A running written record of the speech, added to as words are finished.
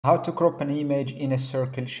How to crop an image in a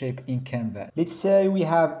circle shape in Canva. Let's say we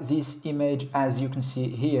have this image as you can see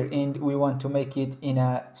here and we want to make it in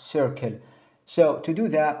a circle. So to do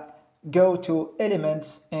that, go to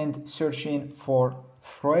elements and search in for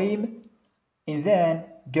frame and then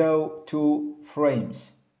go to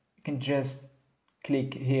frames. You can just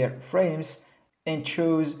click here frames and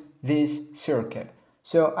choose this circle.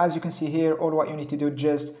 So as you can see here, all what you need to do,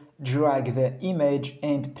 just drag the image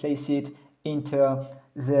and place it into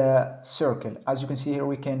the circle. As you can see here,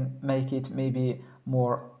 we can make it maybe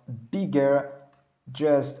more bigger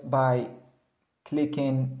just by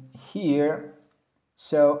clicking here.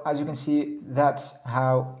 So as you can see, that's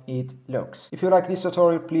how it looks. If you like this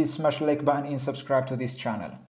tutorial, please smash the like button and subscribe to this channel.